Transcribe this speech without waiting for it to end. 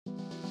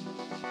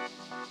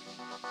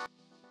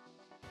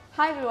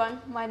Hi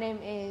everyone, my name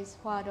is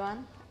Hoa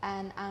Duan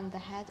and I'm the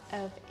Head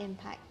of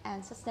Impact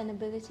and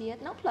Sustainability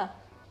at Notpla.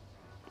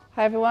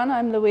 Hi everyone,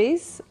 I'm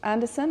Louise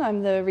Anderson.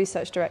 I'm the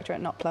Research Director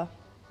at Notpla.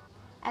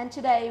 And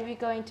today we're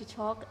going to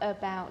talk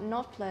about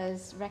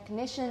Notpla's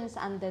recognitions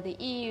under the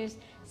EU's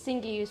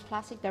Single-Use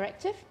Plastic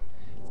Directive.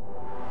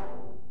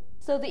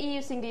 So the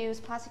EU Single-Use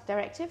Plastic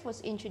Directive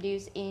was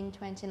introduced in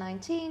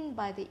 2019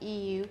 by the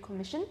EU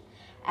Commission,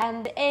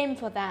 and the aim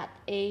for that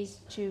is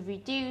to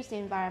reduce the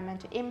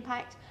environmental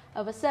impact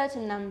of a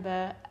certain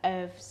number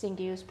of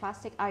single-use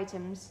plastic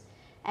items.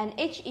 And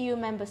each EU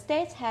member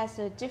state has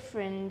a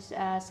different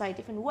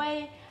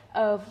way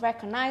of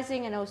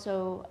recognizing and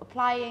also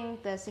applying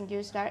the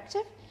Single-Use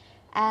Directive.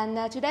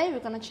 And today we're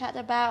going to chat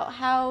about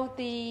how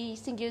the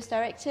Single-Use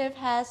Directive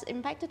has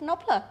impacted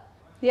Notpla.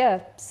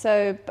 Yeah,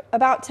 so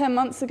about 10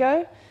 months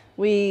ago,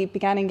 we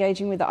began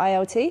engaging with the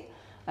ILT.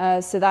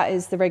 So that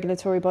is the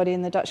regulatory body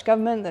in the Dutch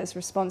government that's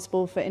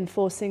responsible for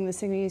enforcing the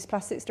Single-Use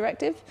Plastics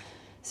Directive.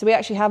 So we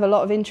actually have a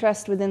lot of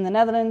interest within the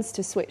Netherlands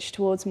to switch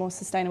towards more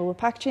sustainable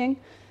packaging.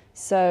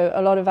 So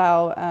a lot of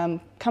our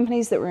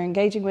companies that we're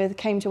engaging with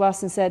came to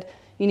us and said,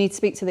 you need to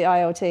speak to the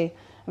ILT.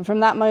 And from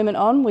that moment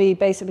on, we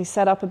basically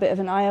set up a bit of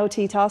an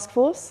ILT task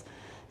force.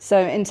 So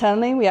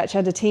internally, we actually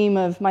had a team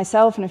of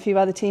myself and a few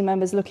other team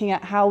members looking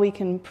at how we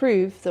can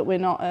prove that we're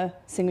not a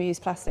single-use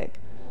plastic.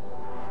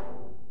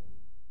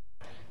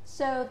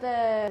 So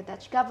the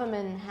Dutch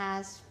government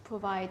has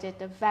provided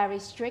a very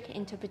strict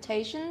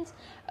interpretations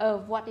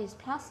of what is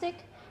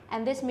plastic,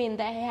 and this means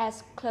that it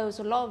has closed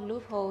a lot of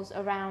loopholes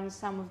around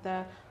some of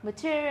the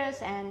materials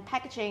and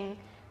packaging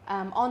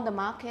on the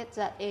market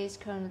that is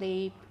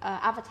currently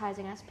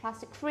advertising as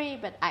plastic-free,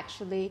 but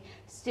actually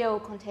still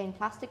contain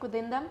plastic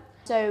within them.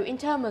 So in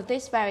terms of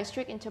this very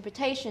strict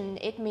interpretation,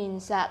 it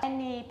means that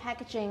any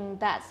packaging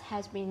that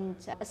has been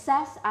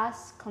assessed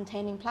as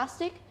containing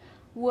plastic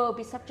will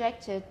be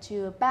subjected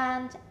to a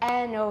ban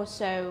and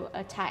also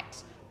a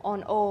tax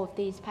on all of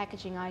these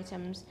packaging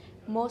items,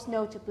 most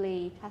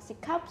notably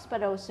plastic cups,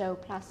 but also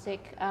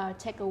plastic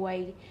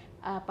takeaway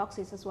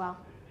boxes as well.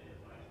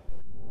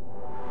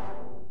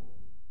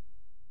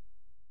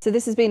 So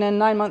this has been a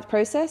 9-month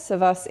process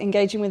of us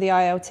engaging with the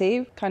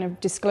ILT, kind of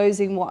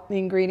disclosing what the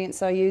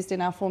ingredients are used in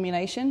our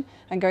formulation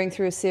and going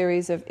through a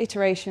series of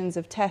iterations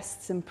of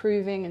tests and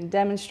proving and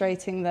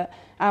demonstrating that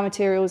our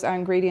materials, our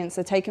ingredients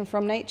are taken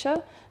from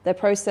nature, they're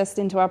processed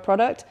into our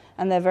product,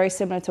 and they're very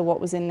similar to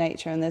what was in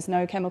nature, and there's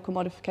no chemical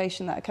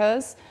modification that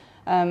occurs.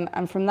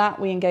 And from that,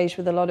 we engaged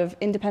with a lot of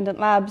independent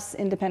labs,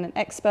 independent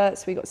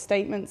experts. We got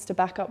statements to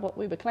back up what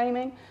we were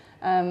claiming.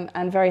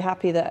 And very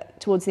happy that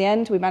towards the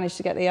end we managed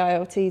to get the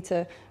ILT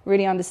to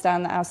really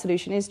understand that our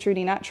solution is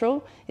truly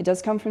natural, it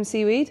does come from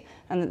seaweed,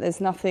 and that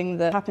there's nothing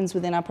that happens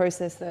within our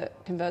process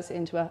that converts it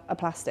into a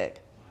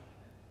plastic.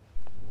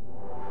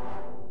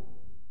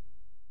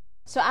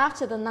 So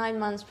after the 9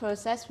 months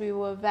process, we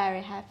were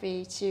very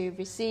happy to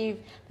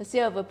receive the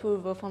seal of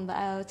approval from the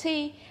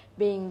ILT,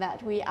 being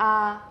that we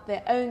are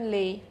the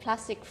only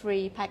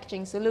plastic-free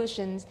packaging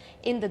solutions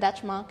in the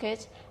Dutch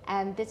market,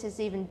 and this is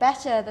even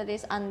better that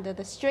it's under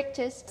the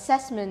strictest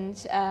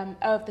assessment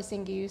of the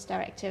Single-Use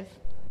Directive.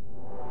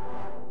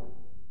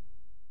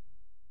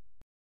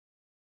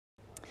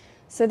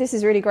 So this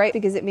is really great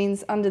because it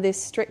means under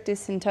this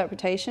strictest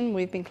interpretation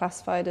we've been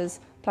classified as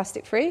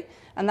plastic-free,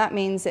 and that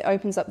means it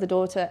opens up the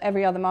door to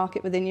every other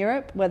market within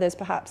Europe where there's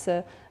perhaps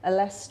a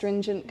less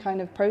stringent kind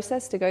of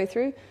process to go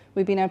through.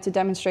 We've been able to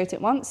demonstrate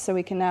it once, so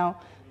we can now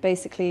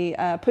basically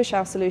push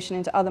our solution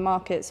into other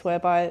markets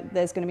whereby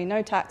there's going to be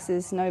no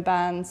taxes, no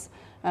bans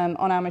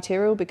on our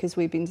material, because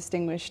we've been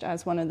distinguished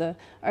as one of the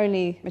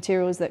only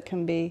materials that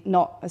can be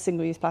not a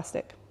single-use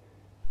plastic.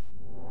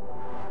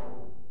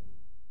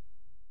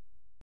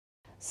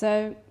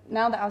 So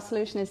now that our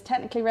solution is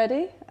technically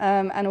ready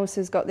and also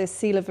has got this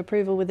seal of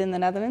approval within the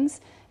Netherlands,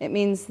 it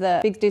means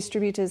that big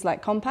distributors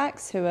like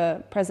Conpax, who are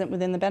present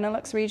within the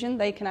Benelux region,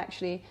 they can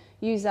actually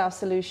use our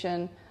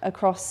solution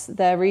across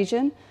their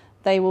region.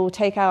 They will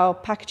take our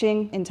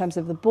packaging in terms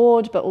of the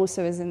board, but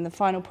also as in the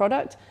final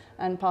product,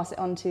 and pass it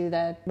on to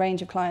their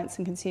range of clients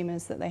and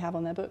consumers that they have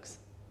on their books.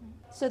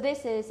 So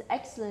this is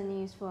excellent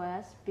news for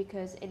us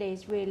because it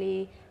is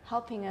really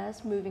helping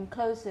us moving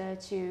closer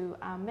to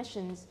our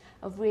missions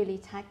of really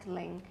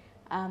tackling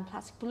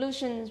plastic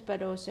pollution,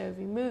 but also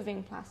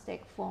removing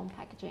plastic from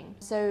packaging.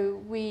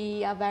 So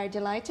we are very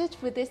delighted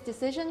with this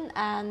decision,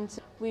 and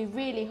we're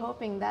really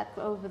hoping that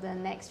over the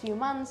next few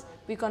months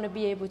we're going to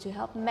be able to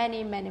help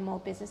many more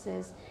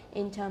businesses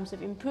in terms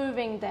of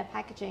improving their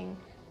packaging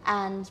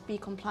and be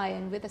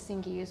compliant with the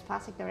Single-Use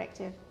Plastic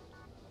Directive.